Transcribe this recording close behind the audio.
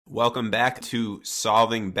Welcome back to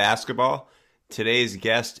Solving Basketball. Today's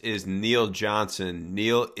guest is Neil Johnson.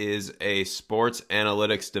 Neil is a sports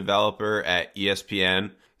analytics developer at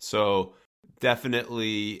ESPN, so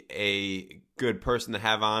definitely a good person to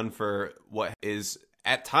have on for what is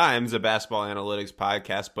at times a basketball analytics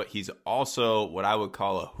podcast, but he's also what I would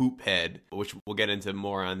call a hoop head, which we'll get into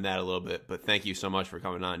more on that a little bit. But thank you so much for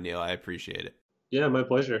coming on, Neil. I appreciate it. Yeah, my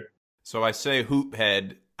pleasure. So I say hoop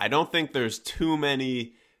head. I don't think there's too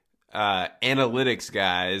many analytics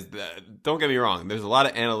guys. Don't get me wrong. There's a lot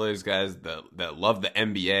of analytics guys that love the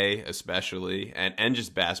NBA especially and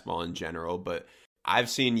just basketball in general. But I've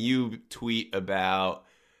seen you tweet about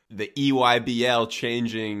the EYBL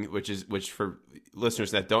changing, which for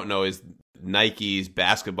listeners that don't know is Nike's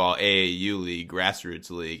basketball AAU league, grassroots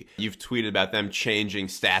league. You've tweeted about them changing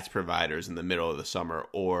stats providers in the middle of the summer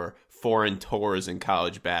or foreign tours in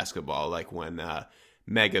college basketball, like when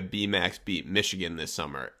Mega BMAX beat Michigan this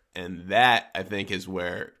summer. And that, I think, is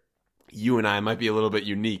where you and I might be a little bit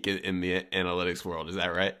unique in the analytics world. Is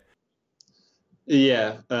that right?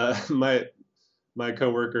 Yeah, my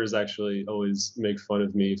coworkers actually always make fun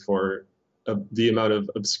of me for the amount of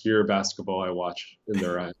obscure basketball I watch in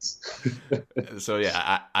their eyes. So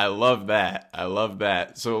yeah, I love that. I love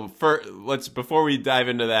that. So before we dive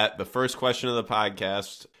into that, the first question of the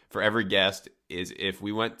podcast for every guest is, if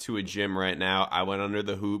we went to a gym right now, I went under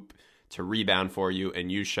the hoop to rebound for you,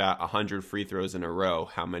 and you shot 100 free throws in a row,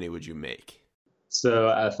 how many would you make? So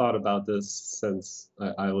I thought about this since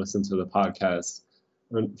I listened to the podcast.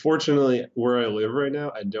 Unfortunately, where I live right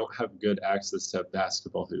now, I don't have good access to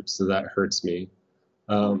basketball hoops, so that hurts me.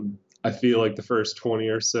 I feel like the first 20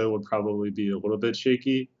 or so would probably be a little bit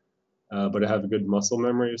shaky, but I have a good muscle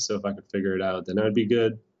memory, so if I could figure it out, then I'd be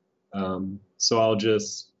good. So I'll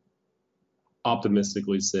just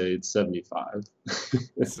optimistically say it's 75.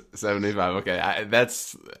 75. Okay,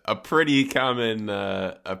 that's a pretty common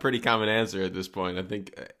answer at this point. I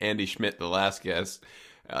think Andy Schmidt, the last guest,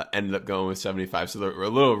 ended up going with 75. So there were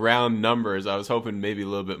little round numbers. I was hoping maybe a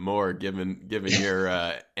little bit more, given your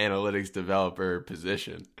analytics developer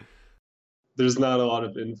position. There's not a lot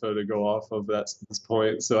of info to go off of at this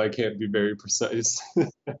point, so I can't be very precise.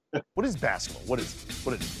 What is basketball? What is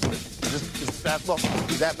this basketball?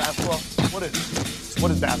 Is that basketball? What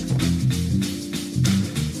is basketball?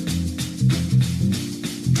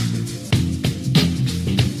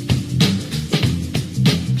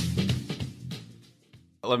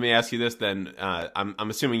 Let me ask you this then. I'm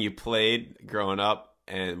assuming you played growing up,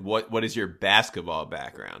 and what is your basketball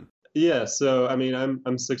background? Yeah, so I mean, I'm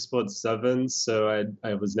 6'7", so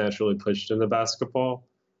I was naturally pushed into basketball.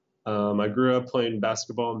 I grew up playing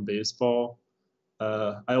basketball and baseball.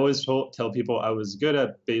 I always tell people I was good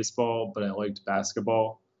at baseball, but I liked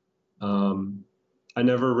basketball. I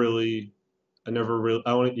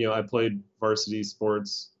played varsity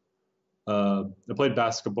sports. I played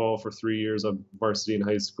basketball for 3 years of varsity in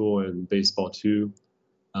high school and baseball too.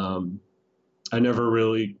 I never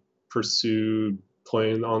really pursued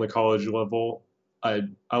playing on the college level. I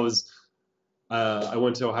went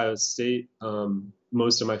to Ohio State.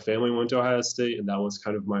 Most of my family went to Ohio State, and that was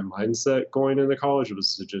kind of my mindset going into college,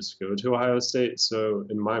 was to just go to Ohio State. So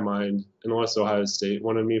in my mind, unless Ohio State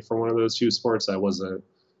wanted me for one of those two sports, I wasn't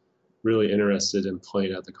really interested in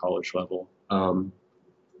playing at the college level.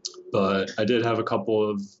 But I did have a couple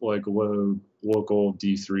of like local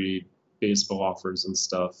D3 baseball offers and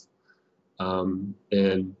stuff.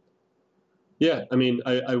 And yeah, I mean,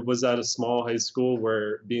 I was at a small high school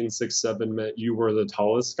where being 6'7" meant you were the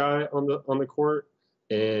tallest guy on the court,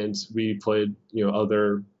 and we played,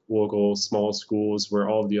 other local small schools where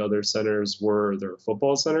all of the other centers were their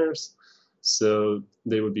football centers, so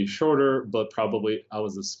they would be shorter, but probably I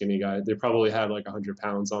was a skinny guy. They probably had like 100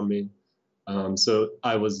 pounds on me, so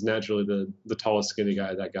I was naturally the tallest skinny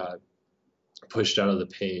guy that got pushed out of the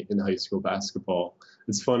paint in high school basketball.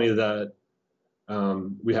 It's funny that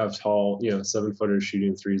we have tall, 7-footers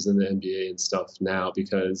shooting threes in the NBA and stuff now,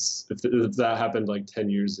 because if that happened like 10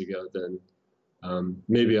 years ago, then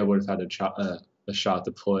maybe I would have had a shot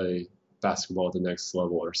to play basketball at the next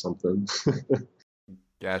level or something.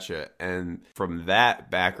 Gotcha. And from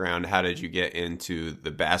that background, how did you get into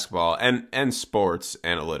the basketball and sports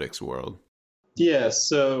analytics world? Yeah,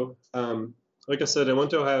 so like I said, I went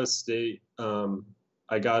to Ohio State.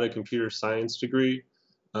 I got a computer science degree.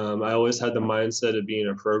 I always had the mindset of being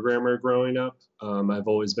a programmer growing up. I've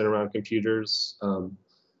always been around computers.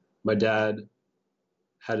 My dad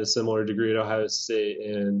had a similar degree at Ohio State,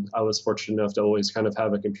 and I was fortunate enough to always kind of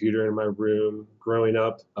have a computer in my room growing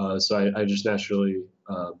up. So I just naturally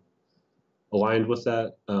aligned with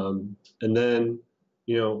that. And then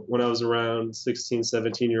when I was around 16,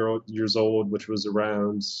 17 years old, which was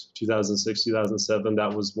around 2006, 2007,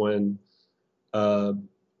 that was when uh,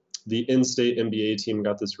 the in-state NBA team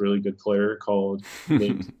got this really good player called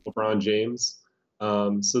named LeBron James.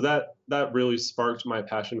 So that really sparked my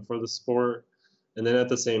passion for the sport. And then at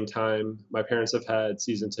the same time, my parents have had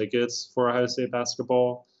season tickets for Ohio State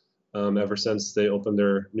basketball ever since they opened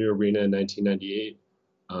their new arena in 1998.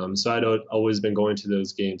 So I'd always been going to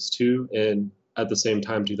those games too. And at the same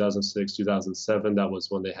time, 2006, 2007, that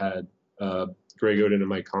was when they had Greg Oden and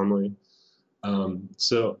Mike Conley.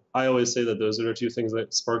 So I always say that those are the two things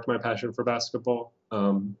that sparked my passion for basketball.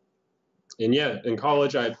 And yeah, in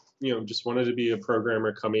college, I just wanted to be a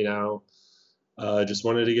programmer coming out. Just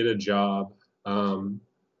wanted to get a job, and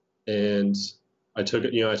I took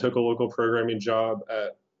a local programming job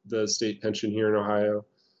at the state pension here in Ohio.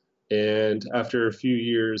 And after a few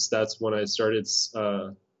years, that's when I started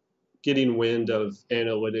getting wind of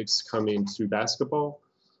analytics coming to basketball.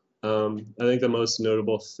 I think the most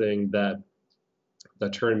notable thing that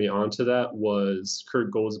turned me on to that was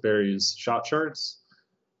Kurt Goldsberry's shot charts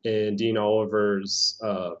and Dean Oliver's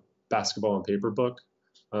basketball on paper book.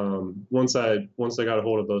 Once I got a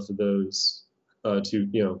hold of both of those, of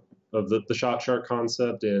the shot chart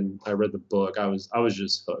concept, and I read the book, I was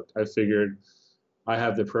just hooked. I figured I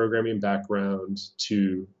have the programming background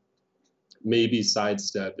to maybe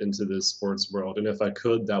sidestep into this sports world, and if I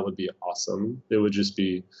could, that would be awesome. It would just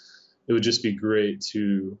be great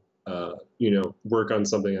to work on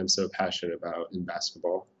something I'm so passionate about in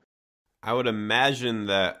basketball. I would imagine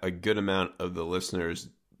that a good amount of the listeners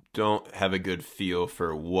don't have a good feel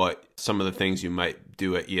for what some of the things you might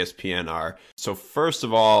do at ESPN are. So first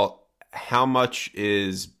of all, how much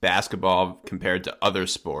is basketball compared to other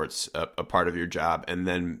sports a part of your job? And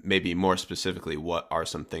then maybe more specifically, what are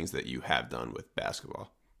some things that you have done with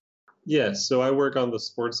basketball? Yeah, so I work on the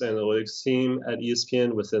sports analytics team at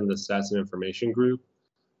ESPN within the stats and information group.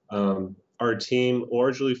 Our team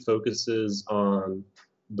largely focuses on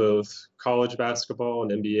both college basketball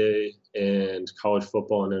and NBA and college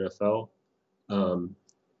football and NFL.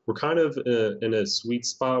 We're kind of in a sweet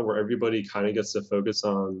spot where everybody kind of gets to focus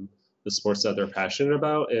on the sports that they're passionate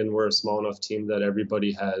about, and we're a small enough team that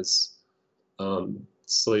everybody has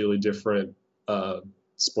slightly different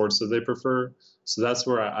sports that they prefer. So that's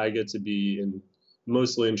where I get to be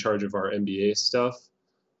mostly in charge of our NBA stuff,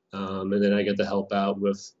 and then I get to help out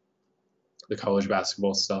with the college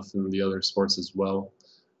basketball stuff and the other sports as well.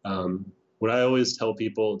 What I always tell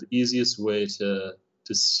people, the easiest way to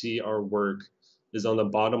see our work is on the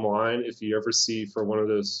bottom line. If you ever see for one of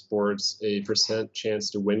those sports a % chance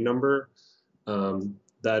to win number,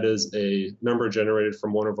 that is a number generated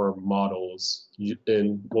from one of our models.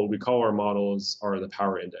 And what we call our models are the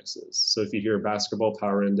power indexes. So if you hear basketball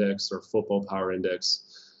power index or football power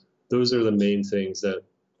index, those are the main things that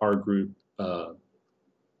our group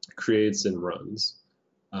creates and runs.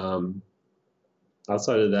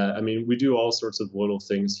 Outside of that, I mean, we do all sorts of little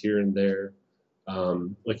things here and there.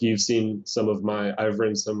 Like you've seen I've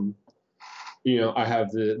written some, I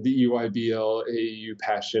have the EYBL AAU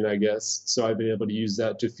passion, I guess. So I've been able to use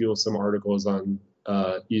that to fuel some articles on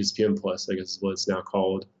ESPN Plus, I guess is what it's now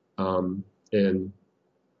called. And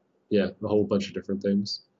yeah, a whole bunch of different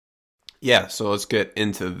things. Yeah, so let's get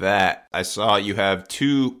into that. I saw you have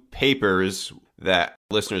 2 papers that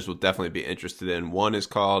listeners will definitely be interested in. One is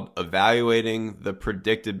called Evaluating the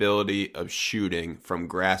Predictability of Shooting from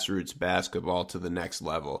Grassroots Basketball to the Next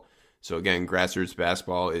Level. So again, grassroots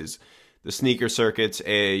basketball is the sneaker circuits,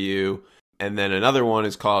 AAU. And then another one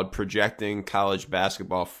is called Projecting College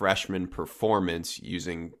Basketball Freshman Performance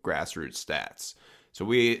Using Grassroots Stats. So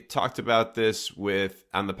we talked about this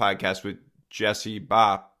on the podcast with Jesse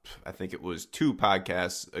Bopp, I think it was 2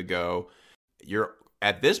 podcasts ago. You're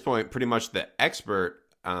at this point pretty much the expert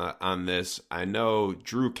on this. I know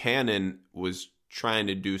Drew Cannon was trying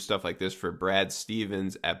to do stuff like this for Brad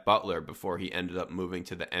Stevens at Butler before he ended up moving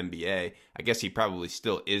to the NBA. I guess he probably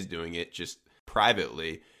still is doing it, just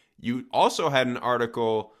privately. You also had an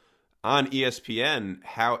article on ESPN,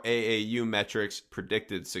 how AAU metrics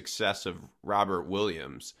predicted success of Robert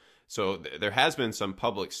Williams. So there has been some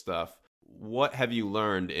public stuff. What have you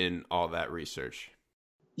learned in all that research?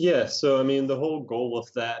 Yeah, so I mean, the whole goal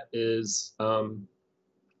of that is,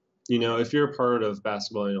 if you're a part of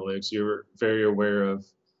basketball analytics, you're very aware of,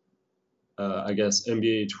 I guess,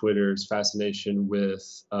 NBA Twitter's fascination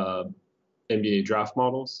with NBA draft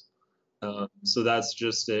models. So that's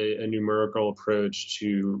just a numerical approach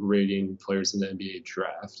to rating players in the NBA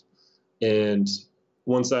draft. And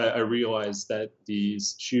once I realized that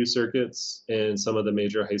these shoe circuits and some of the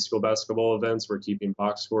major high school basketball events were keeping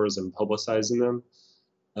box scores and publicizing them,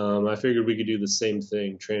 I figured we could do the same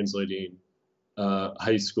thing, translating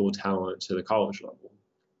high school talent to the college level.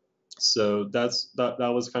 So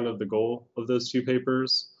that was kind of the goal of those two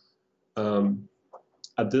papers.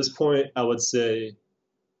 At this point, I would say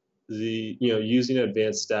using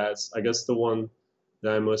advanced stats, I guess the one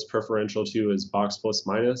that I'm most preferential to is box plus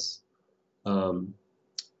minus.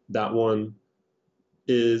 That one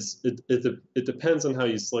it depends on how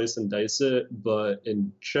you slice and dice it, but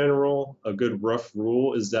in general, a good rough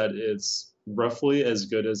rule is that it's roughly as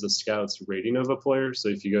good as a scout's rating of a player. So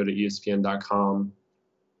if you go to ESPN.com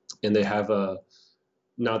and they have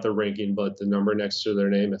not the ranking, but the number next to their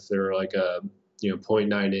name, if they're like a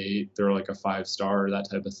 0.98, they're like a 5-star, that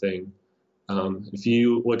type of thing. If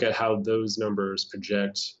you look at how those numbers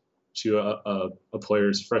project to a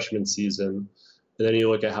player's freshman season, and then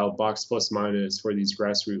you look at how box plus minus for these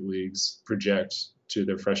grassroots leagues project to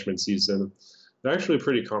their freshman season, they're actually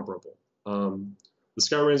pretty comparable. The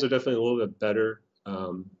scout ratings are definitely a little bit better.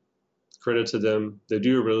 Credit to them. They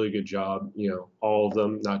do a really good job, all of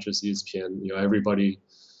them, not just ESPN. Everybody,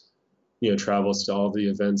 travels to all the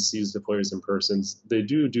events, sees the players in person. They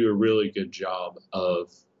do a really good job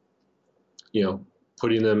of,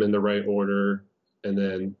 putting them in the right order, and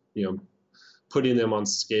then, putting them on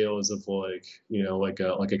scales of like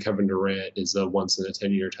a Kevin Durant is a once in a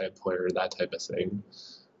 10-year type player, that type of thing.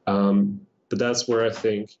 But that's where I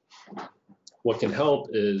think what can help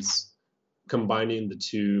is combining the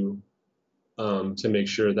two to make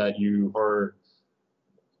sure that you aren't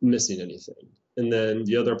missing anything. And then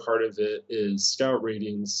the other part of it is scout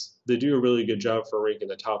ratings. They do a really good job for ranking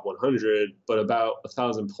the top 100, but about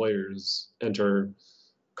 1,000 players enter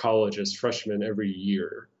college as freshmen every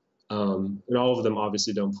year. And all of them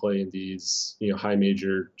obviously don't play in these, high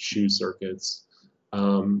major shoe circuits,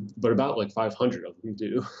 but about like 500 of them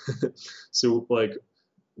do. So like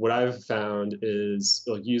what I've found is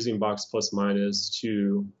like using box plus minus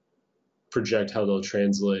to project how they'll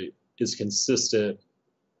translate is consistent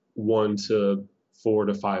 1 to 4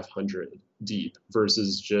 to 500 deep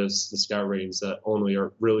versus just the scout ratings that only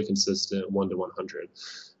are really consistent 1 to 100. And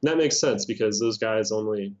that makes sense because those guys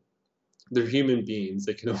they're human beings.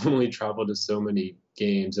 They can only travel to so many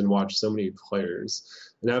games and watch so many players.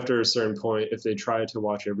 And after a certain point, if they try to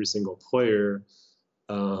watch every single player,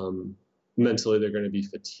 mentally they're going to be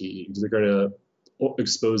fatigued. They're going to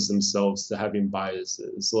expose themselves to having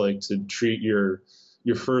biases, like to treat your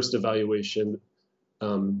first evaluation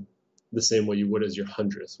the same way you would as your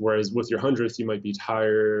 100th. Whereas with your 100th, you might be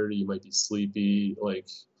tired, you might be sleepy. Like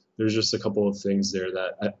there's just a couple of things there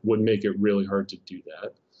that would make it really hard to do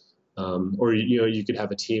that. Or you could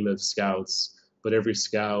have a team of scouts, but every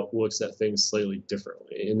scout looks at things slightly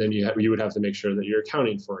differently, and then you would have to make sure that you're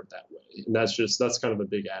accounting for it that way, and that's kind of a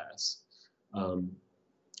big ask.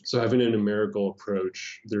 So having a numerical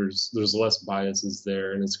approach, there's less biases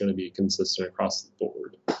there, and it's going to be consistent across the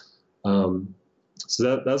board.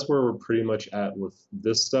 So that's where we're pretty much at with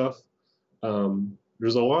this stuff.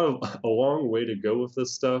 There's a long way to go with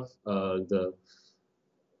this stuff.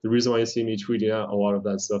 The reason why you see me tweeting out a lot of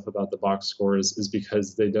that stuff about the box scores is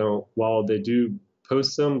because while they do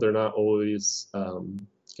post them, they're not always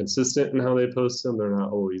consistent in how they post them. They're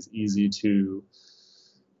not always easy to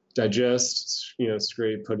digest,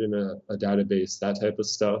 scrape, put in a database, that type of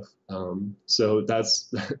stuff. So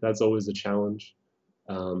that's always a challenge.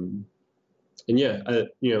 And yeah,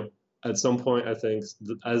 at some point, I think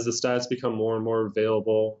as the stats become more and more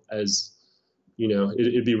available, as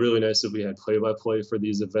it'd be really nice if we had play-by-play for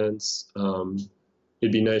these events.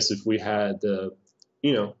 It'd be nice if we had a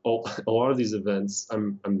lot of these events.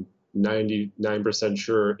 I'm 99%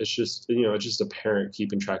 sure it's just a parent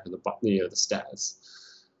keeping track of the stats.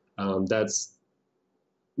 That's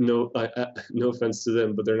no offense to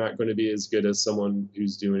them, but they're not going to be as good as someone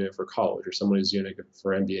who's doing it for college or someone who's doing it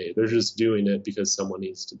for NBA. They're just doing it because someone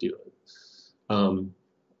needs to do it.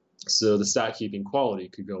 So the stat keeping quality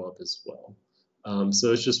could go up as well.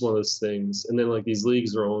 So it's just one of those things. And then like these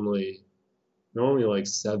leagues are only like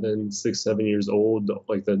 7 years old,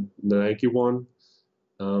 like the Nike one.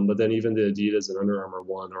 But then even the Adidas and Under Armour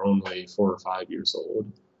one are only 4 or 5 years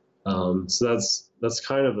old. So that's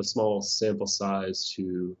kind of a small sample size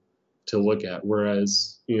to look at.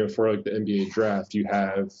 Whereas, for like the NBA draft, you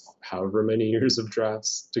have however many years of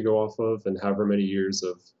drafts to go off of, and however many years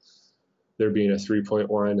of there being a 3-point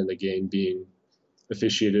line and the game being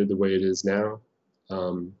officiated the way it is now.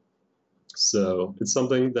 So it's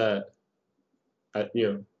something that, at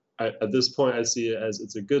this point, I see it as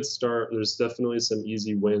it's a good start. There's definitely some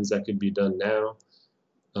easy wins that could be done now.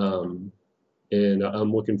 And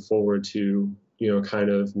I'm looking forward to, kind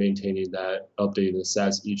of maintaining that, updating the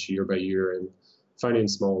stats each year by year, and finding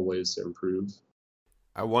small ways to improve.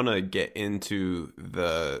 I want to get into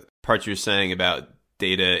the part you're saying about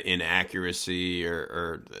data inaccuracy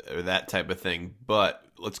or that type of thing, but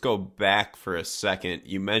let's go back for a second.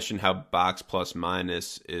 You mentioned how box plus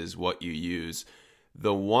minus is what you use.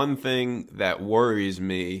 The one thing that worries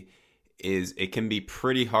me is it can be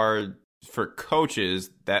pretty hard for coaches.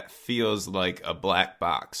 That feels like a black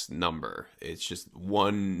box number. It's just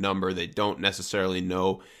one number. They don't necessarily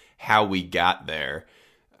know how we got there.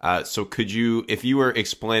 So could you, if you were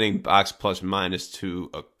explaining box plus minus to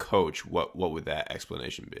a coach, what would that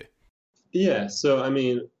explanation be? Yeah, so I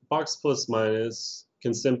mean, box plus minus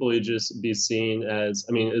can simply just be seen as,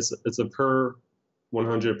 I mean, it's a per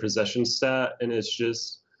 100 possession stat, and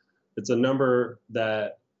it's a number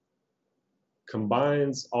that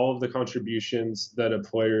combines all of the contributions that a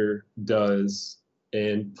player does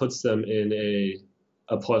and puts them in a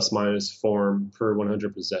plus minus form per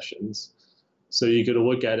 100 possessions. So you could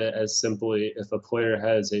look at it as simply if a player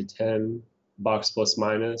has a 10 box plus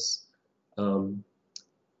minus,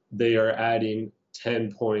 they are adding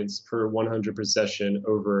 10 points per 100 possession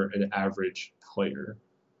over an average player.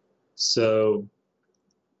 So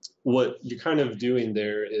what you're kind of doing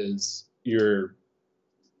there is you're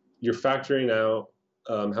factoring out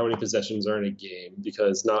how many possessions are in a game,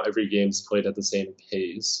 because not every game is played at the same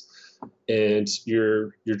pace, and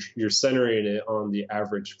you're centering it on the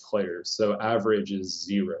average player. So average is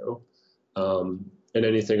 0, and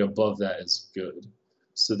anything above that is good.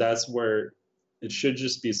 So that's where it should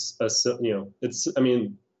just be it's, I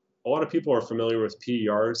mean, a lot of people are familiar with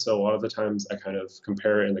PER, so a lot of the times I kind of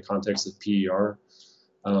compare it in the context of PER.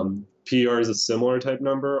 PER is a similar type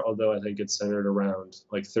number, although I think it's centered around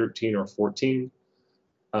like 13 or 14.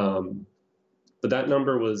 But that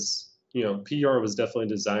number was, PER was definitely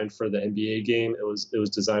designed for the NBA game. It was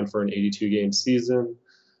designed for an 82-game season.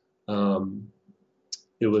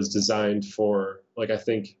 It was designed for, like, I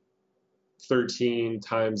think 13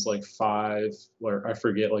 times like 5, or I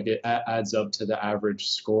forget, like it adds up to the average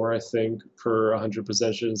score, I think, per 100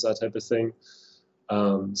 possessions, that type of thing.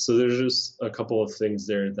 So there's just a couple of things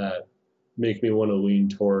there that make me want to lean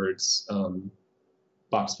towards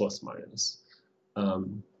box plus minus.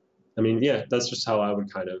 I mean, yeah, that's just how I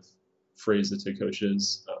would kind of phrase it to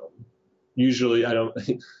coaches. Usually I don't,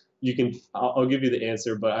 I'll give you the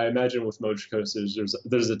answer, but I imagine with most coaches,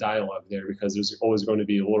 there's a dialogue there, because there's always going to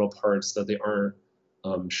be little parts that they aren't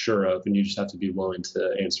sure of, and you just have to be willing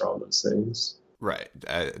to answer all those things. Right.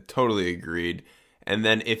 I totally agreed. And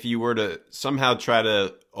then if you were to somehow try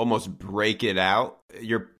to almost break it out,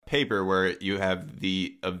 your paper where you have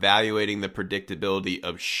the evaluating the predictability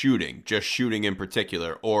of shooting, just shooting in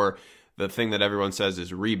particular, or the thing that everyone says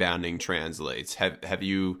is rebounding translates. Have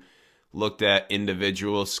you looked at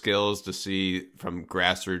individual skills to see from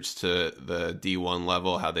grassroots to the D1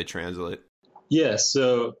 level how they translate? Yeah,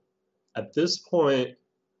 so at this point,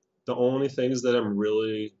 the only things that I'm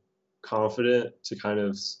really confident to kind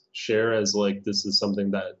of share as like this is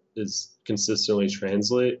something that is consistently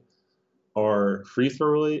translate are free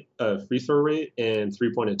throw rate and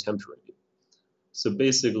 3-point attempt rate. So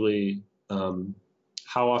basically,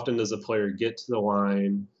 how often does a player get to the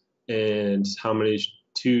line, and how many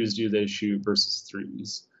twos do they shoot versus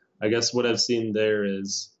threes? I guess what I've seen there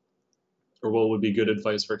is, or what would be good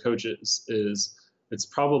advice for coaches is, it's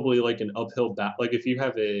probably like an uphill like if you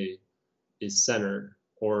have a center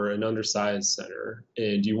or an undersized center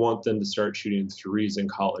and you want them to start shooting threes in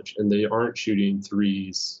college and they aren't shooting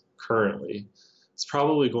threes currently, it's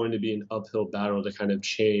probably going to be an uphill battle to kind of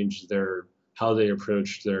change how they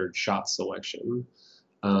approach their shot selection.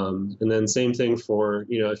 And then same thing for,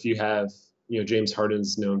 if you have, James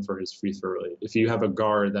Harden's known for his free throw rate. If you have a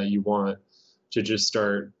guard that you want to just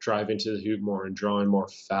start driving to the hoop more and drawing more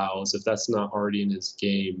fouls, if that's not already in his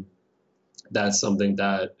game, that's something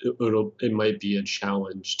that it might be a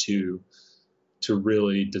challenge to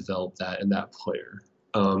really develop that in that player.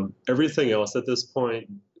 Everything else at this point,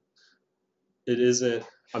 it isn't.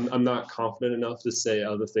 I'm not confident enough to say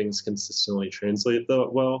other things consistently translate that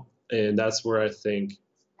well, and that's where I think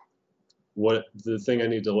the thing I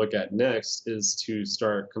need to look at next is to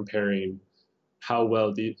start comparing how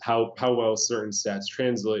well certain stats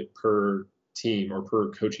translate per team or per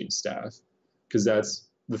coaching staff, because that's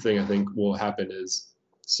the thing I think will happen is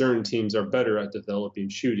certain teams are better at developing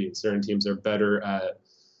shooting. Certain teams are better at,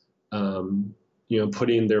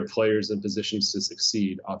 putting their players in positions to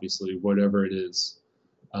succeed, obviously, whatever it is.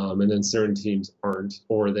 And then certain teams aren't,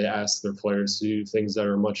 or they ask their players to do things that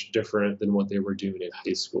are much different than what they were doing in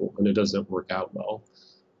high school, and it doesn't work out well.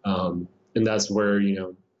 And that's where,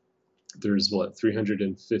 there's what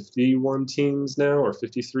 351 teams now, or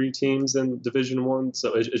 53 teams in Division One.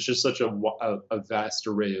 So it's just such a vast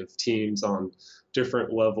array of teams on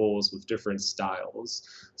different levels with different styles.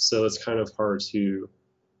 So it's kind of hard to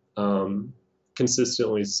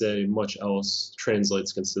consistently say much else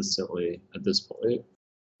translates consistently at this point.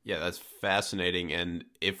 Yeah, that's fascinating. And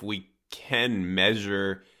if we can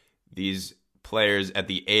measure these players at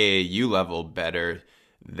the AAU level better,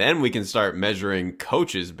 then we can start measuring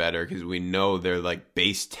coaches better, because we know their like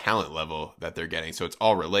base talent level that they're getting. So it's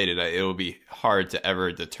all related. It will be hard to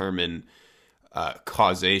ever determine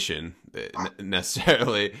causation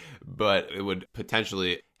necessarily, but it would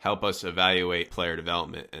potentially help us evaluate player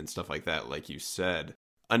development and stuff like that, like you said.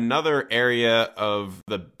 Another area of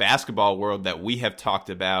the basketball world that we have talked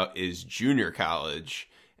about is junior college.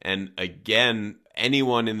 And again,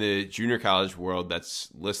 anyone in the junior college world that's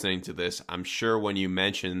listening to this, I'm sure when you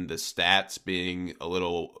mention the stats being a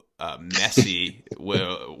little messy,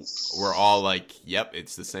 we're all like, yep,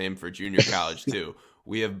 it's the same for junior college too.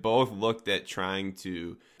 We have both looked at trying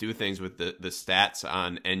to do things with the stats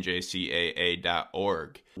on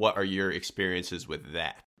njcaa.org. What are your experiences with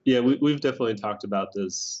that? Yeah, we've definitely talked about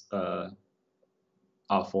this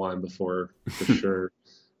offline before, for sure.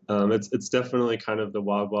 It's definitely kind of the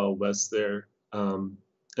wild, wild west there. And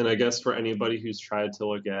I guess for anybody who's tried to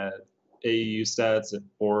look at AAU stats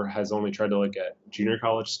or has only tried to look at junior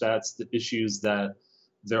college stats, the issues that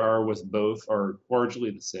there are with both are largely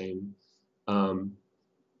the same.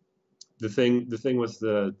 The thing with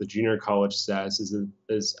the junior college stats is,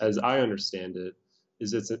 as I understand it,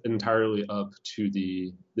 is it's entirely up to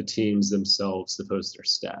the teams themselves to post their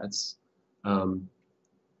stats.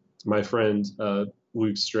 My friend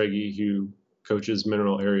Luke Strege, who coaches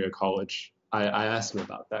Mineral Area College, I asked him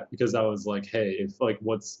about that, because I was like, hey, if like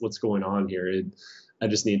what's going on here? I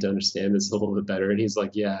just need to understand this a little bit better. And he's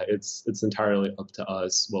like, yeah, it's entirely up to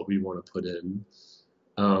us what we want to put in.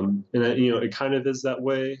 And it kind of is that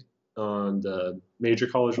way on the major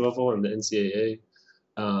college level and the NCAA.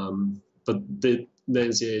 But the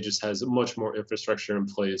NCAA just has much more infrastructure in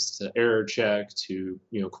place to error check, to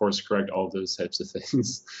course correct, all those types of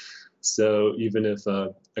things. So even if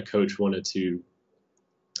a coach wanted to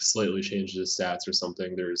slightly change the stats or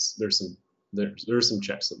something, there's some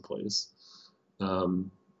checks in place.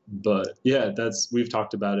 But yeah, we've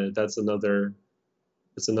talked about it. That's another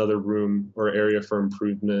room or area for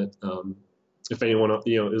improvement. If anyone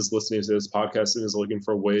is listening to this podcast and is looking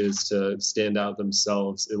for ways to stand out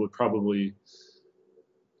themselves, it would probably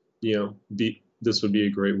this would be a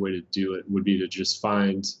great way to do it, would be to just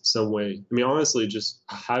find some way. I mean, honestly, just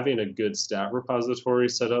having a good stat repository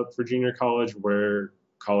set up for junior college where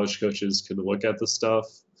college coaches could look at the stuff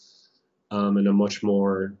in a much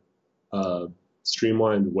more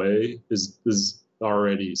streamlined way is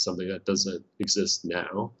already something that doesn't exist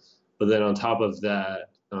now. But then on top of that,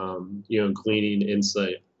 gleaning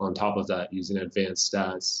insight on top of that using advanced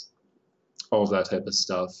stats, all of that type of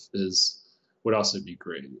stuff would also be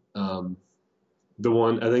great.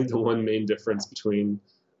 I think the one main difference between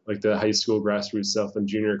like the high school grassroots stuff and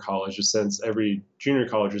junior college is, since every junior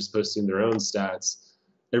college is posting their own stats,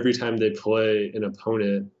 every time they play an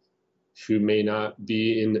opponent who may not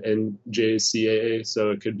be in NJCAA,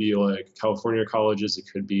 so it could be like California colleges, it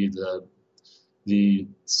could be the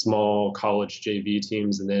small college JV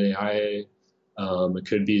teams in the NAIA. It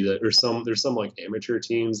could be that there's some like amateur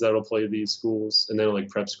teams that'll play these schools, and then like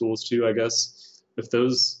prep schools too, I guess. If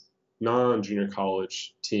those non-junior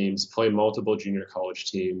college teams play multiple junior college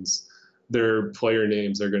teams, their player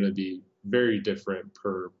names are going to be very different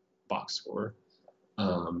per box score.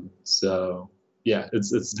 So yeah,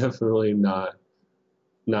 it's definitely not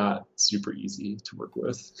super easy to work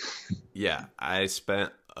with. Yeah, I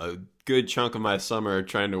spent a good chunk of my summer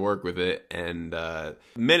trying to work with it, and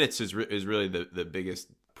minutes is really the biggest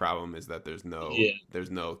problem, is that there's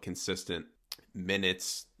no consistent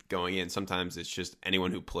minutes going in. Sometimes it's just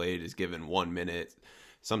anyone who played is given 1 minute.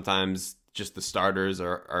 Sometimes just the starters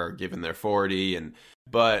are given their 40.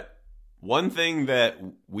 But one thing that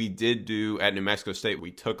we did do at New Mexico State,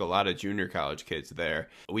 we took a lot of junior college kids there.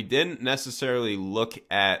 We didn't necessarily look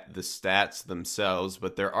at the stats themselves,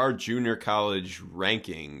 but there are junior college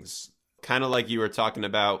rankings, kind of like you were talking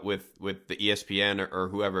about with the ESPN or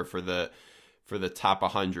whoever for the top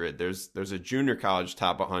 100. There's a junior college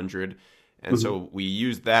top 100. And so we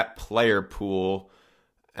used that player pool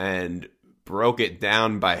and broke it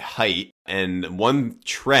down by height. And one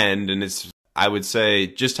trend, and it's, I would say,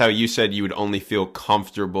 just how you said you would only feel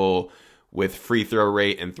comfortable with free throw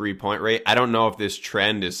rate and 3-point rate. I don't know if this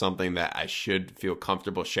trend is something that I should feel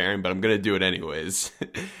comfortable sharing, but I'm going to do it anyways.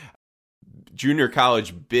 junior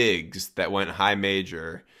college bigs that went high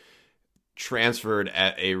major transferred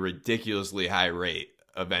at a ridiculously high rate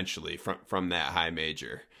eventually from that high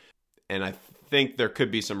major. And I think there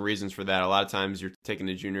could be some reasons for that. A lot of times you're taking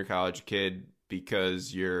a junior college kid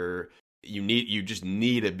because you just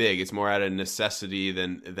need a big. It's more out of necessity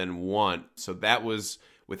than want. So that was,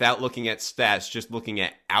 without looking at stats, just looking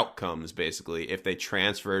at outcomes, basically, if they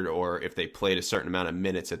transferred or if they played a certain amount of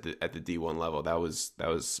minutes at the D1 level. That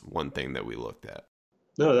was one thing that we looked at.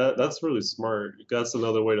 No, that's really smart. That's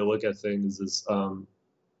another way to look at things is,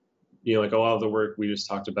 like a lot of the work we just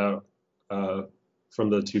talked about from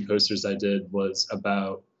the 2 posters I did was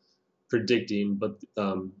about predicting, but,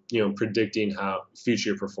 predicting how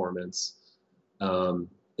future performance. And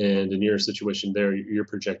in your situation there, you're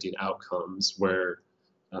projecting outcomes where,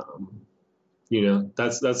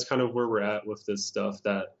 that's kind of where we're at with this stuff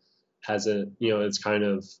that hasn't, it's kind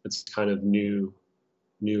of new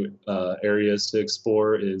areas to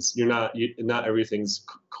explore. Is not everything's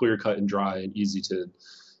clear cut and dry and easy to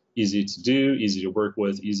do, easy to work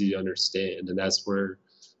with, easy to understand. And that's where,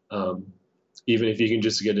 even if you can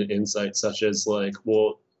just get an insight such as like,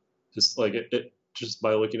 well, just like just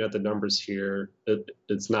by looking at the numbers here,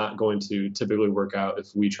 it's not going to typically work out if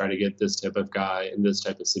we try to get this type of guy in this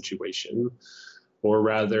type of situation. Or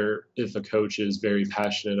rather, if a coach is very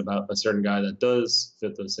passionate about a certain guy that does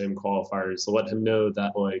fit the same qualifiers, to let him know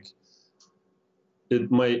that, like,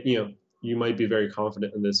 it might, you might be very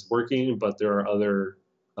confident in this working, but there are other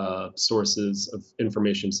sources of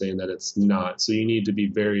information saying that it's not. So you need to be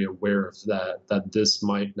very aware of that this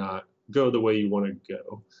might not go the way you want to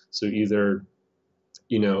go. So either,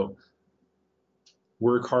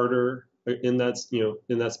 work harder in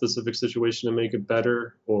that specific situation to make it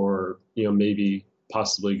better, or, maybe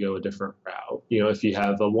possibly go a different route. If you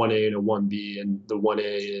have a 1A and a 1B, and the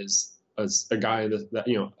 1A is a guy that,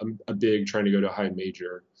 a big trying to go to a high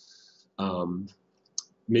major,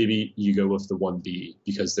 maybe you go with the 1B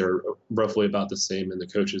because they're roughly about the same in the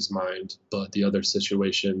coach's mind, but the other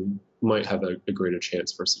situation might have a greater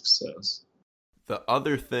chance for success. The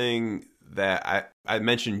other thing that I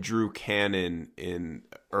mentioned Drew Cannon in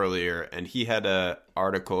earlier, and he had a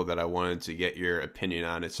article that I wanted to get your opinion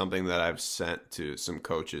on. It's something that I've sent to some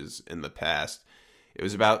coaches in the past. It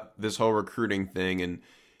was about this whole recruiting thing, and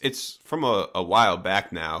it's from a while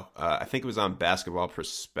back now. I think it was on Basketball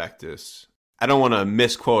Prospectus. I don't want to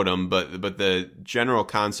misquote him, but the general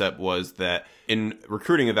concept was that in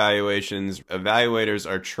recruiting evaluations, evaluators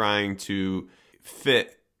are trying to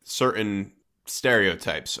fit certain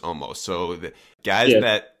stereotypes almost. So the guys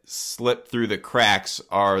that slip through the cracks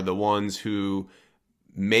are the ones who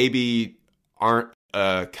maybe aren't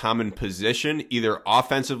a common position, either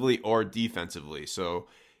offensively or defensively. So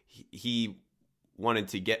he wanted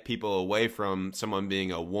to get people away from someone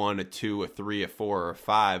being a 1, a 2, a 3, a 4, or a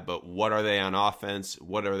 5, but what are they on offense?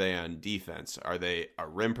 What are they on defense? Are they a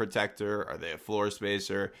rim protector? Are they a floor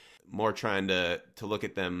spacer? More trying to look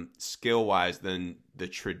at them skill-wise than the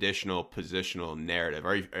traditional positional narrative.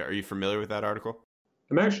 Are you familiar with that article?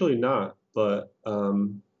 I'm actually not, but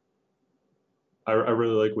I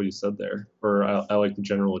really like what you said there, or I like the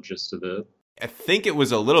general gist of it. I think it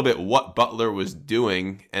was a little bit what Butler was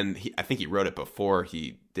doing, and I think he wrote it before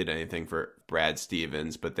he did anything for Brad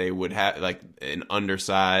Stevens, but they would have like an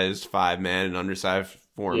undersized 5-man, an undersized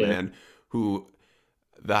 4-man, who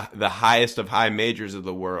the highest of high majors of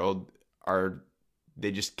the world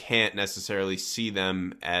they just can't necessarily see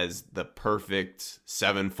them as the perfect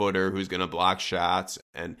 7-footer who's going to block shots,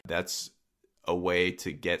 and that's a way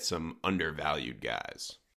to get some undervalued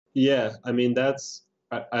guys. Yeah, I mean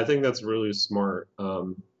I think that's really smart.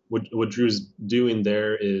 What Drew's doing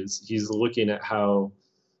there is he's looking at how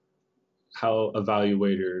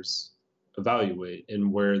evaluators evaluate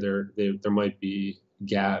and where there might be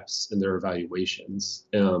gaps in their evaluations.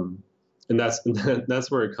 And that's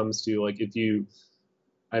where it comes to, like,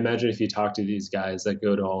 I imagine if you talk to these guys that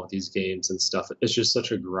go to all of these games and stuff, it's just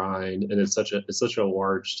such a grind, and it's such a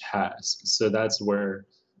large task. So that's where,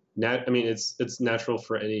 it's natural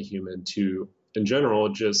for any human to, in general,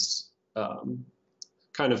 just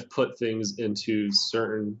kind of put things into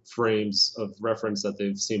certain frames of reference that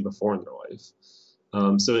they've seen before in their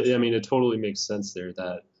life. So it totally makes sense there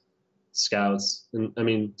that scouts,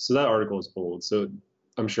 so that article is old, so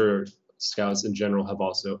I'm sure scouts in general have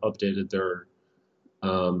also updated their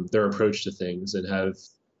approach to things and have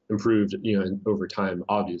improved, over time,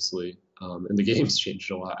 obviously. And the game's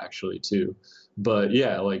changed a lot actually too. But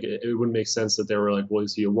yeah, like it would make sense that they were like, well,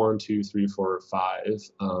 is he a 1, 2, 3, 4, or 5?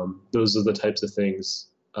 Those are the types of things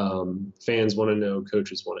fans want to know,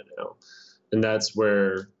 coaches want to know. And that's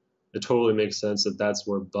where it totally makes sense that's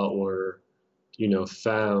where Butler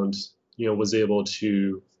found, was able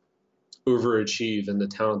to overachieve in the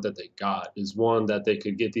talent that they got is one, that they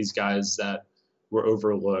could get these guys that were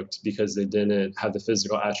overlooked because they didn't have the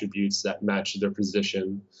physical attributes that matched their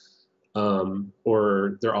position,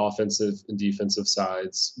 or their offensive and defensive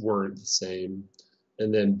sides weren't the same.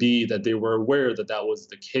 And then B, that they were aware that that was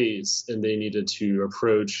the case and they needed to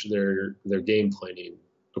approach their game planning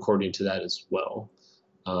according to that as well.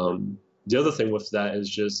 The other thing with that is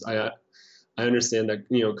just I understand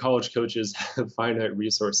that college coaches have finite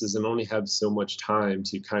resources and only have so much time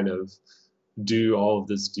to kind of do all of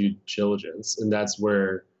this due diligence, and that's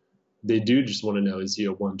where they do just want to know, is he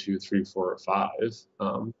a 1, 2, 3, 4, or 5?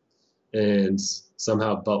 And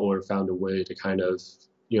somehow Butler found a way to kind of,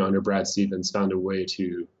 under Brad Stevens, found a way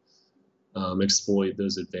to exploit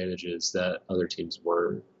those advantages that other teams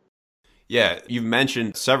weren't. Yeah, you've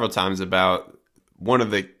mentioned several times about one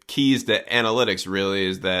of the keys to analytics really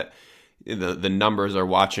is that the numbers are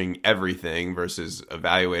watching everything versus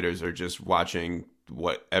evaluators are just watching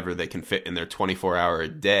whatever they can fit in their 24-hour a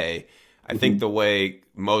day. I think the way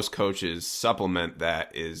most coaches supplement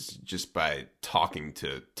that is just by talking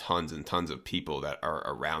to tons and tons of people that are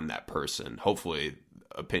around that person, hopefully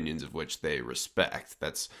opinions of which they respect.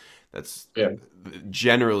 That's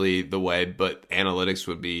generally the way, but analytics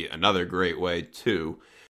would be another great way too.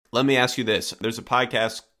 Let me ask you this. There's a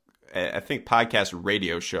podcast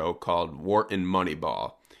radio show called Wharton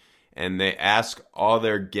Moneyball, and they ask all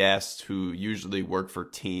their guests who usually work for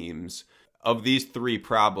teams, of these 3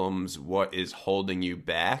 problems, what is holding you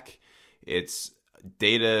back? It's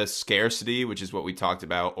data scarcity, which is what we talked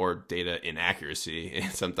about, or data inaccuracy,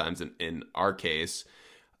 sometimes in our case,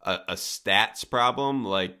 a stats problem,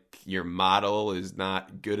 like your model is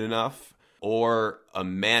not good enough, or a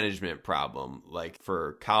management problem, like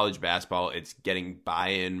for college basketball, it's getting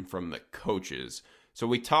buy-in from the coaches. So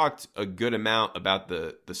we talked a good amount about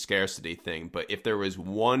the scarcity thing, but if there was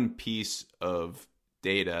one piece of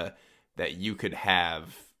data that you could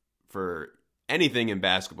have for anything in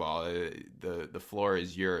basketball, the floor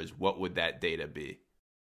is yours, what would that data be?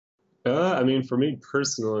 I mean, for me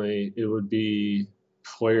personally, it would be a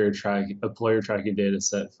player tracking data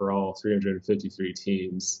set for all 353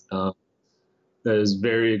 teams. That is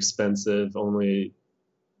very expensive. Only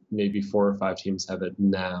maybe 4 or 5 teams have it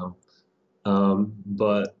now.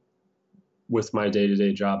 But with my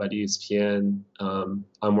day-to-day job at ESPN,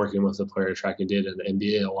 I'm working with the player tracking data in the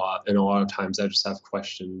NBA a lot. And a lot of times I just have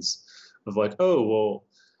questions of like, oh, well,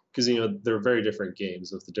 because, they're very different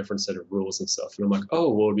games with a different set of rules and stuff. And I'm like, oh,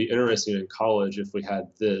 well, it'd be interesting in college if we had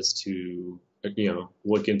this to,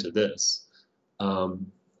 look into this. I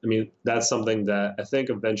mean, that's something that I think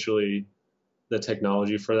eventually the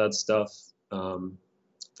technology for that stuff,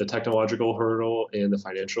 the technological hurdle and the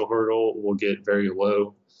financial hurdle will get very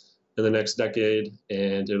low in the next decade,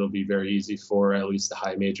 and it'll be very easy for at least the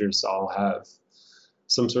high majors to all have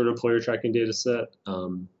some sort of player tracking data set.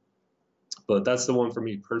 But that's the one for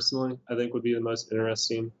me personally, I think would be the most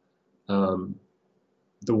interesting. The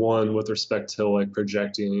one with respect to like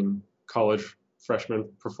projecting college freshman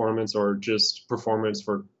performance or just performance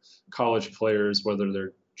for college players, whether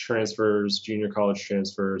they're transfers, junior college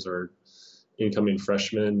transfers, or incoming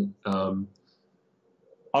freshmen,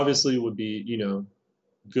 obviously would be,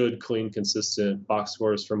 good, clean, consistent box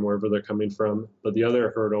scores from wherever they're coming from. But the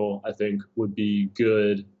other hurdle, I think, would be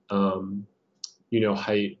good,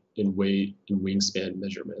 height and weight and wingspan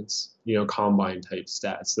measurements, combine type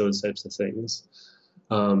stats, those types of things.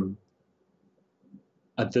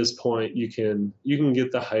 At this point, you can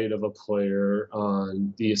get the height of a player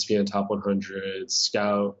on the ESPN Top 100,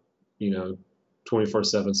 Scout,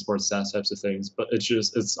 24/7 sports stats types of things, but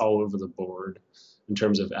it's all over the board in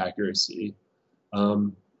terms of accuracy.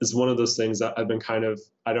 It's one of those things that I've been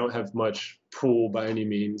I don't have much pull by any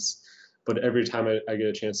means, but every time I get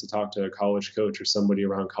a chance to talk to a college coach or somebody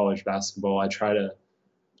around college basketball, I try to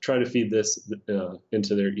feed this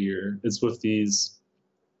into their ear. It's with these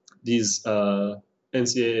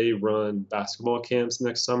NCAA run basketball camps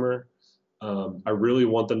next summer. I really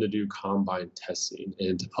want them to do combine testing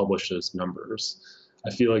and to publish those numbers. I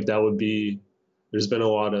feel like that would there's been a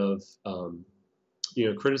lot of,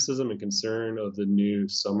 criticism and concern of the new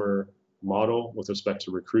summer model with respect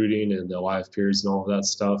to recruiting and the live periods and all of that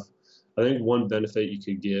stuff. I think one benefit you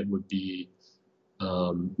could get would be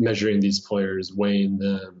measuring these players, weighing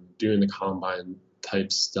them, doing the combine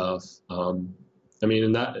type stuff. And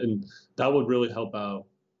that would really help out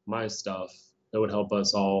my stuff. That would help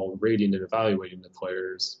us all rating and evaluating the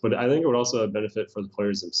players. But I think it would also have benefit for the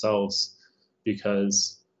players themselves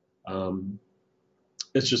because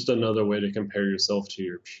it's just another way to compare yourself to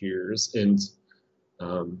your peers. And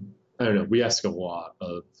I don't know, we ask a lot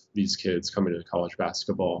of these kids coming to college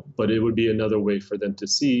basketball, but it would be another way for them to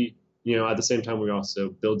see, at the same time, we also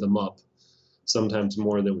build them up sometimes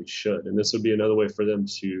more than we should. And this would be another way for them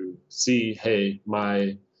to see, hey,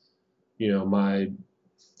 I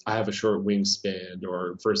have a short wingspan,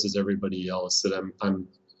 or versus everybody else that I'm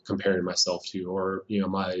comparing myself to, or,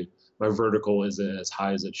 my vertical isn't as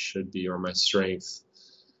high as it should be, or my strength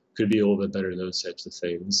could be a little bit better, those types of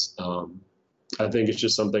things. I think it's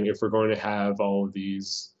just something, if we're going to have all of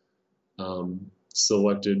these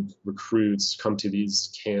selected recruits come to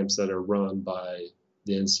these camps that are run by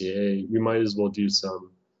the NCAA, we might as well do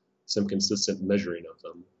some consistent measuring of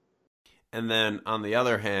them. And then on the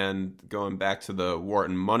other hand, going back to the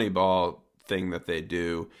Wharton Moneyball thing that they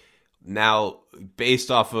do, now based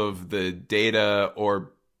off of the data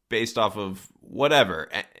or based off of whatever,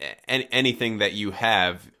 anything that you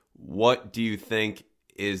have, what do you think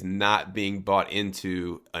is not being bought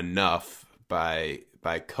into enough by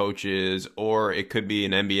coaches? Or it could be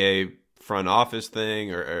an NBA front office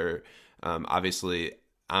thing, or obviously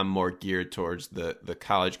I'm more geared towards the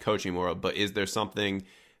college coaching world, but is there something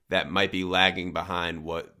that might be lagging behind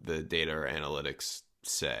what the data or analytics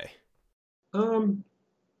say? I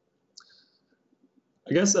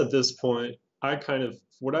guess at this point,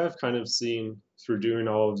 what I've kind of seen through doing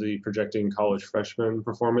all of the projecting college freshman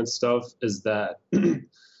performance stuff is that the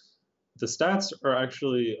stats are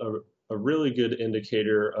actually a really good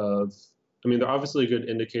indicator of, they're obviously a good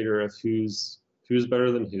indicator of who's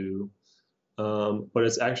better than who. But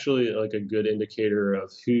it's actually like a good indicator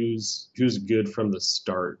of who's good from the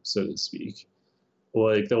start, so to speak.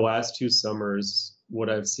 Like the last 2 summers, what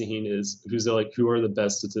I've seen is who are the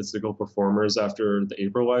best statistical performers after the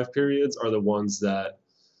April Live periods are the ones that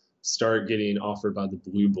start getting offered by the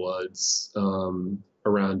blue bloods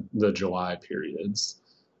around the July periods.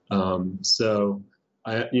 So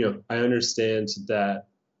I understand that.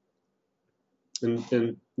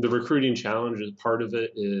 And the recruiting challenge, part of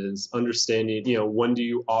it is understanding, when do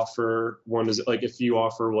you offer, when is it, like if you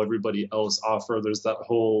offer what everybody else offer, there's that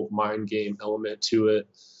whole mind game element to it.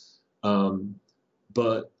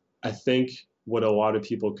 But I think what a lot of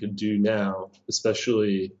people could do now,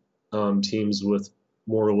 especially teams with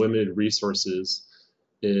more limited resources,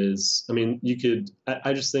 is,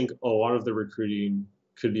 I just think a lot of the recruiting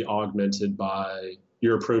could be augmented by,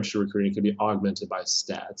 your approach to recruiting could be augmented by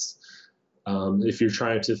stats. If you're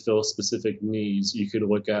trying to fill specific needs, you could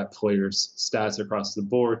look at players' stats across the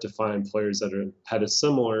board to find players that had a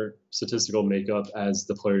similar statistical makeup as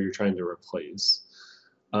the player you're trying to replace.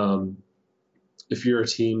 If you're a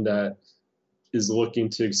team that is looking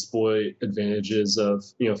to exploit advantages of,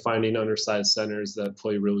 finding undersized centers that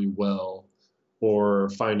play really well, or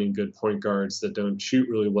finding good point guards that don't shoot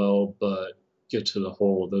really well but get to the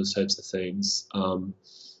hole, those types of things,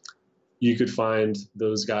 you could find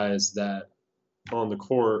those guys that on the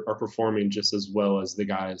court are performing just as well as the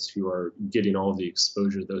guys who are getting all the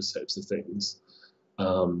exposure, those types of things.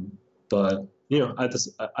 But at this,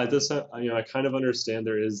 I kind of understand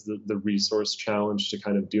there is the resource challenge to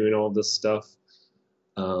kind of doing all this stuff.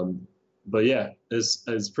 But yeah,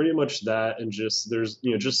 it's pretty much that, and there's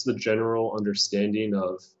just the general understanding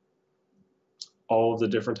of all of the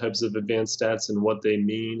different types of advanced stats and what they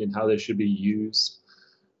mean and how they should be used.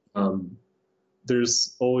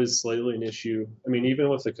 There's always slightly an issue. Even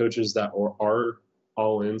with the coaches that are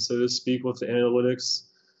all in, so to speak, with the analytics,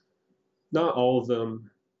 not all of them,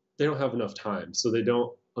 they don't have enough time. So they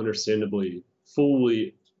don't understandably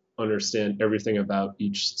fully understand everything about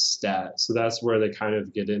each stat. So that's where they kind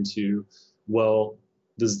of get into, well,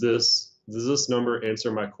 does this number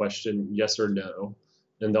answer my question, yes or no?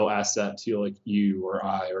 And they'll ask that to like you or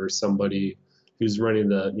I or somebody who's running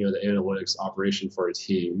the analytics operation for a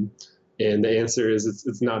team. And the answer is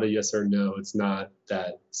it's not a yes or no. It's not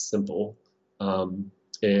that simple.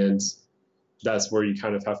 And that's where you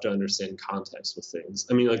kind of have to understand context with things.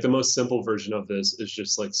 Like the most simple version of this is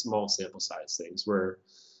just like small sample size things where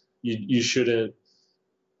you shouldn't,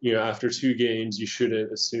 after 2 games, you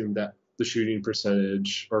shouldn't assume that the shooting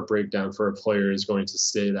percentage or breakdown for a player is going to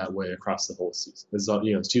stay that way across the whole season.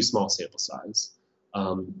 It's too small sample size.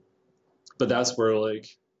 But that's where, like,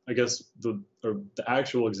 I guess the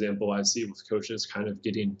actual example I see with coaches kind of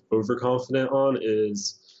getting overconfident on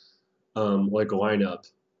is like lineup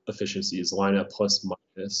efficiencies, lineup plus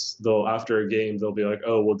minus. Though after a game, they'll be like,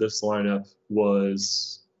 oh, well, this lineup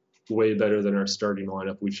was way better than our starting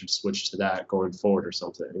lineup. We should switch to that going forward or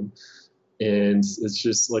something. And it's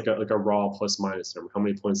just like a raw plus minus number. How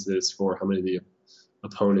many points did it score? How many did the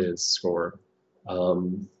opponents score?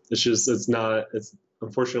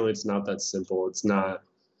 Unfortunately, it's not that simple. It's not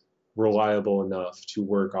reliable enough to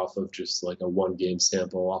work off of just like a 1 game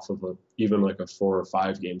sample, off of even like a 4 or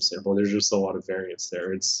 5 game sample. There's just a lot of variance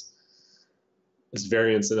there. It's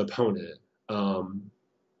variance in opponent.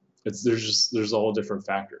 There's all different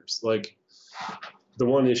factors. Like the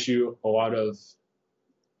one issue a lot of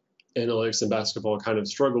analytics in basketball kind of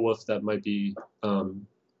struggle with that might be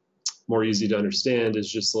more easy to understand is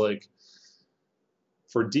just like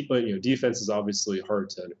for defense is obviously hard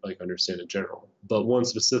to like understand in general, but one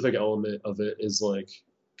specific element of it is like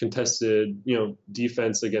contested,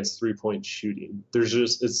 defense against 3-point shooting.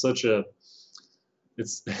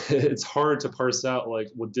 It's hard to parse out like,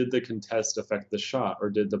 well, did the contest affect the shot, or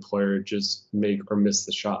did the player just make or miss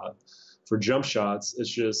the shot? For jump shots, it's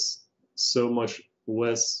just so much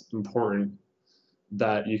less important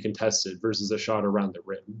that you contest it versus a shot around the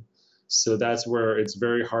rim. So that's where it's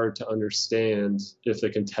very hard to understand if the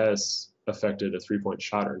contest affected a 3-point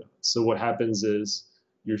shot or not. So what happens is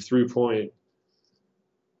your 3-point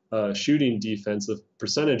shooting defensive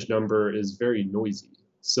percentage number is very noisy.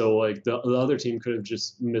 So like the other team could have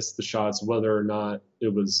just missed the shots whether or not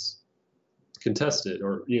it was contested,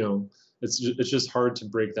 or it's just hard to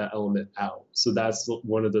break that element out. So that's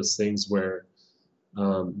one of those things where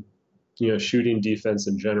shooting defense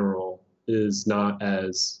in general is not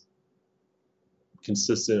as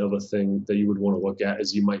consistent of a thing that you would want to look at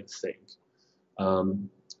as you might think.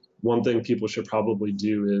 One thing people should probably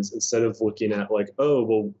do is, instead of looking at like, oh,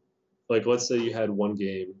 well, like let's say you had 1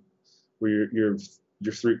 game where you're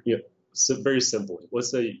three, very simply,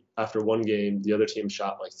 let's say after 1 game, the other team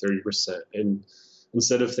shot like 30%. And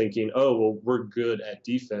instead of thinking, oh, well, we're good at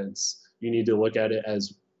defense, you need to look at it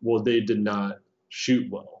as, well, they did not shoot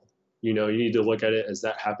well. You need to look at it as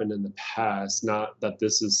that happened in the past, not that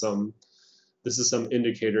this is some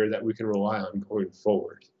indicator that we can rely on going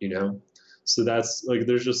forward, So that's like,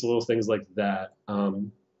 there's just little things like that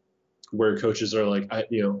where coaches are like,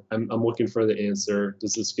 I'm looking for the answer.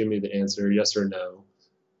 Does this give me the answer? Yes or no?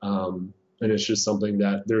 And it's just something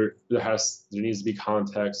that there needs to be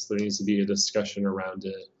context. There needs to be a discussion around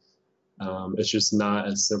it. It's just not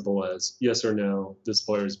as simple as yes or no, this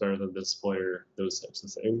player is better than this player, those types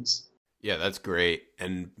of things. Yeah, that's great.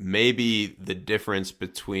 And maybe the difference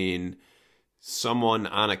between someone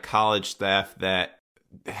on a college staff that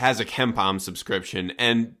has a KenPom subscription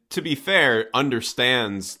and, to be fair,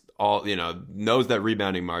 understands knows that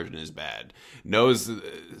rebounding margin is bad, knows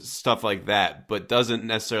stuff like that, but doesn't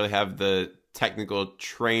necessarily have the technical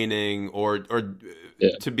training or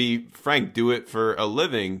to be frank, do it for a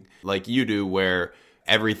living like you do, where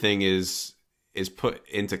everything is put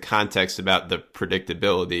into context about the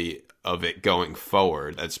predictability of it going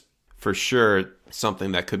forward. That's for sure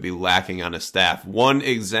something that could be lacking on a staff. One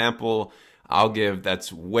example I'll give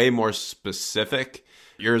that's way more specific.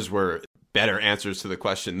 Yours were better answers to the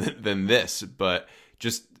question than this, but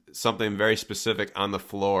just something very specific on the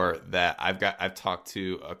floor that I've talked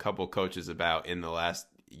to a couple coaches about in the last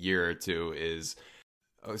year or two is,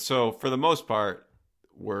 so for the most part,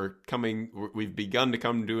 we've begun to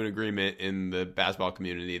come to an agreement in the basketball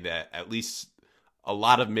community that at least a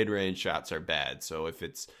lot of mid-range shots are bad. So if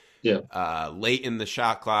it's late in the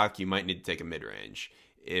shot clock, you might need to take a mid-range.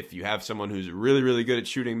 If you have someone who's really, really good at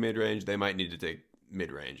shooting mid-range, they might need to take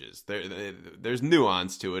mid-ranges. There's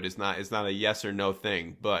nuance to it. It's not a yes or no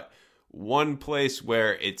thing. But one place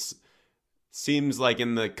where it seems like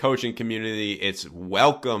in the coaching community it's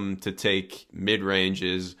welcome to take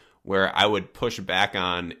mid-ranges, where I would push back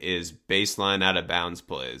on, is baseline out of bounds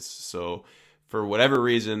plays. So for whatever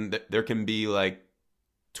reason, there can be like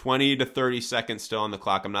 20 to 30 seconds still on the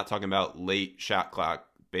clock. I'm not talking about late shot clock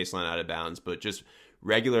baseline out of bounds, but just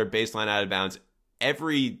regular baseline out of bounds.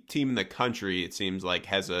 Every team in the country, it seems like,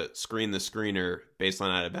 has a screen the screener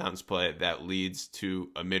baseline out of bounds play that leads to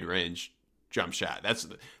a mid-range jump shot. That's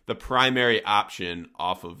the primary option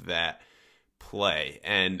off of that play.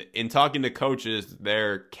 And in talking to coaches,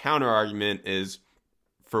 their counter argument is,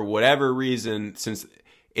 for whatever reason, since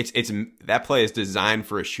it's that play is designed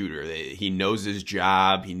for a shooter. He knows his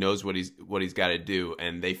job. He knows what he's got to do,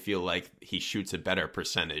 and they feel like he shoots a better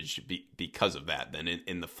percentage because of that than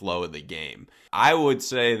in the flow of the game. I would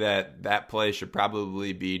say that play should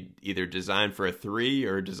probably be either designed for a 3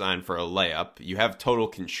 or designed for a layup. You have total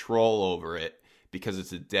control over it because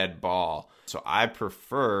it's a dead ball. So I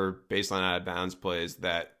prefer baseline out of bounds plays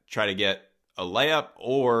that try to get a layup,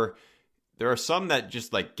 or there are some that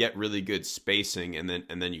just like get really good spacing and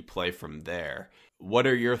then you play from there. What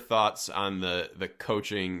are your thoughts on the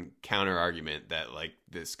coaching counter argument that like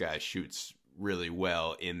this guy shoots really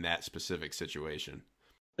well in that specific situation?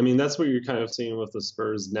 I mean, that's what you're kind of seeing with the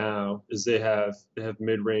Spurs now, is they have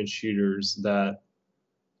mid-range shooters that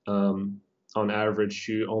on average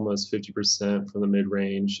shoot almost 50% from the mid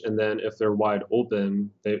range. And then if they're wide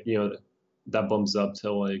open, that bumps up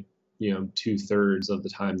to like, 2/3 of the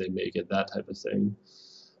time they make it, that type of thing.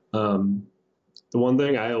 The one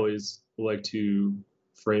thing I always like to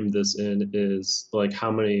frame this in is like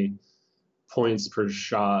how many points per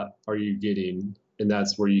shot are you getting? And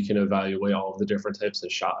that's where you can evaluate all of the different types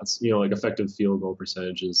of shots. Like effective field goal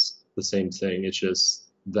percentage is the same thing. It's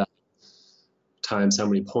just that times how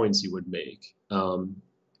many points you would make. And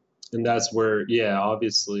that's where, yeah,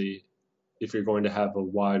 obviously, if you're going to have a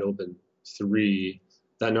wide open three,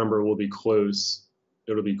 that number will be close.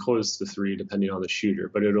 It'll be close to three depending on the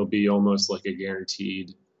shooter, but it'll be almost like a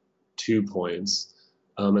guaranteed 2 points.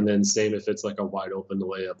 And then same if it's like a wide open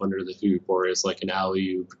layup under the hoop, or it's like an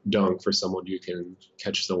alley-oop dunk for someone who can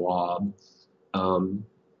catch the lob. And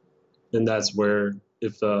that's where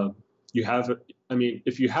if you have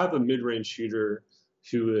a mid-range shooter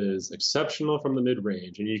who is exceptional from the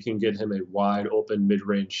mid-range and you can get him a wide open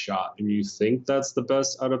mid-range shot and you think that's the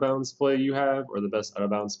best out of bounds play you have or the best out of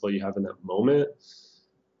bounds play you have in that moment,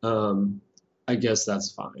 I guess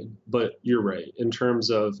that's fine. But you're right. In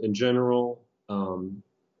terms of in general,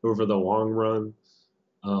 over the long run,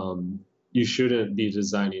 you shouldn't be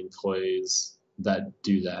designing plays that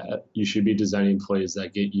do that. You should be designing plays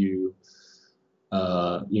that get you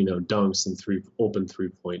dunks and open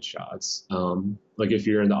 3-point shots. Like if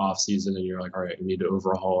you're in the off season and you're like, all right, we need to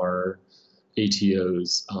overhaul our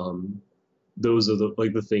ATOs. Those are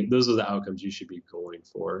the outcomes you should be going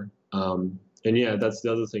for. And yeah, that's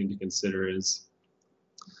the other thing to consider is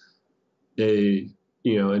an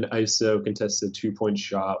ISO contested 2-point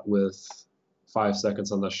shot with 5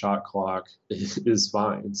 seconds on the shot clock is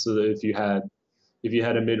fine. So that if you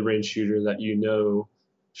had a mid-range shooter that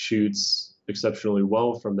shoots exceptionally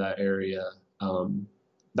well from that area,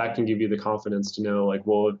 that can give you the confidence to know, like,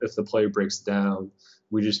 well, if the play breaks down,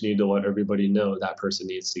 we just need to let everybody know that person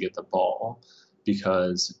needs to get the ball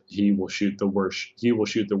because he will shoot the worst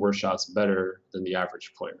shots better than the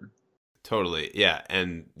average player. Totally. Yeah.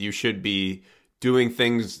 And you should be doing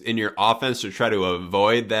things in your offense to try to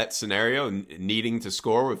avoid that scenario, needing to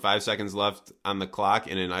score with 5 seconds left on the clock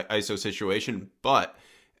in an ISO situation. But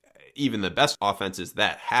even the best offenses,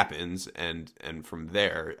 that happens, and from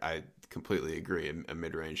there, I completely agree. A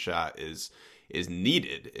mid-range shot is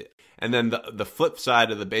needed. And then the flip side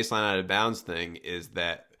of the baseline out of bounds thing is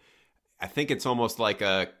that I think it's almost like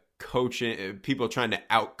a coaching, people trying to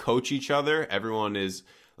out-coach each other. Everyone is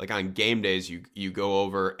like on game days, you go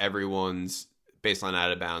over everyone's baseline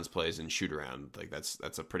out of bounds plays and shoot around. Like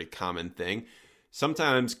that's a pretty common thing.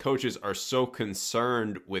 Sometimes coaches are so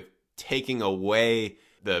concerned with taking away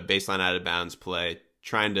the baseline out of bounds play,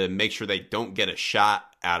 trying to make sure they don't get a shot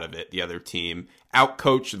out of it, the other team,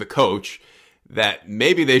 out-coach the coach, that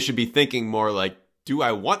maybe they should be thinking more like, do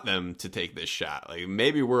I want them to take this shot? Like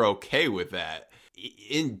maybe we're okay with that.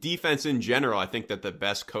 In defense in general, I think that the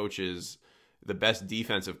best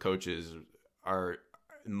defensive coaches are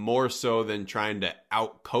more so than trying to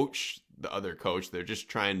out-coach the other coach. They're just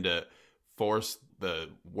trying to force the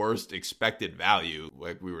worst expected value,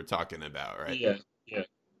 like we were talking about, right?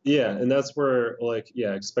 Yeah. And that's where,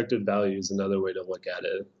 expected value is another way to look at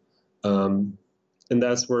it. And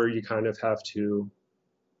that's where you kind of have to,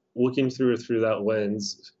 looking through that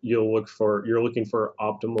lens, you're looking for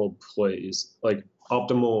optimal plays, like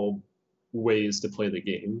optimal ways to play the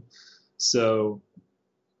game. So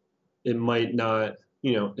it might not,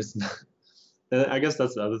 it's not, and I guess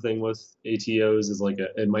that's the other thing with ATOs is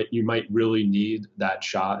you might really need that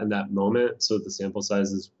shot in that moment. So the sample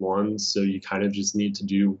size is 1. So you kind of just need to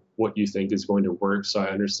do what you think is going to work. So I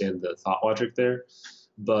understand the thought logic there.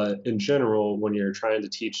 But in general, when you're trying to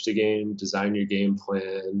teach the game, design your game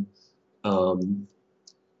plan,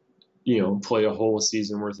 play a whole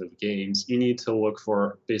season worth of games, you need to look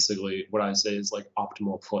for basically what I say is like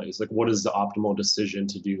optimal plays. Like what is the optimal decision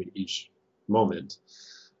to do in each moment?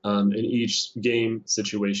 In each game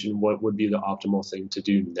situation, what would be the optimal thing to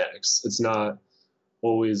do next? It's not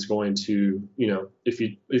always going to, if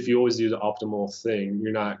you always do the optimal thing,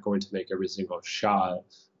 you're not going to make every single shot.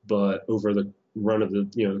 But over the run of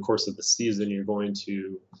the course of the season, you're going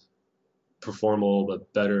to perform a little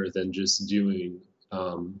bit better than just doing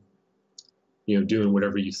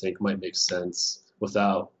whatever you think might make sense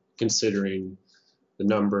without considering the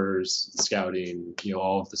numbers, scouting,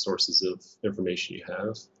 all of the sources of information you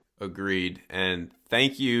have. Agreed. And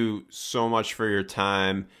thank you so much for your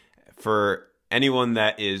time. For anyone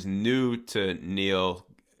that is new to Neil,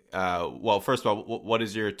 first of all, what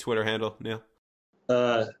is your Twitter handle, Neil?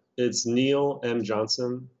 It's Neil M.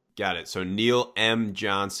 Johnson. Got it. So Neil M.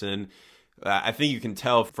 Johnson. I think you can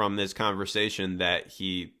tell from this conversation that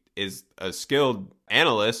he is a skilled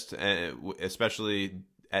analyst, especially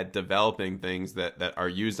at developing things that are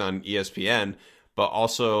used on ESPN, but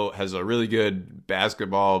also has a really good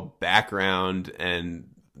basketball background and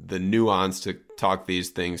the nuance to talk these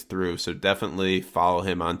things through. So definitely follow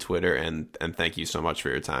him on Twitter, and thank you so much for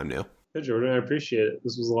your time, Neil. Hey, Jordan, I appreciate it.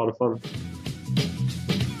 This was a lot of fun.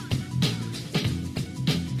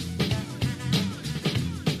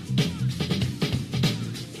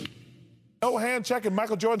 No hand checking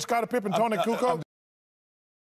Michael Jordan, Scottie Pippen, Tony Kukoc.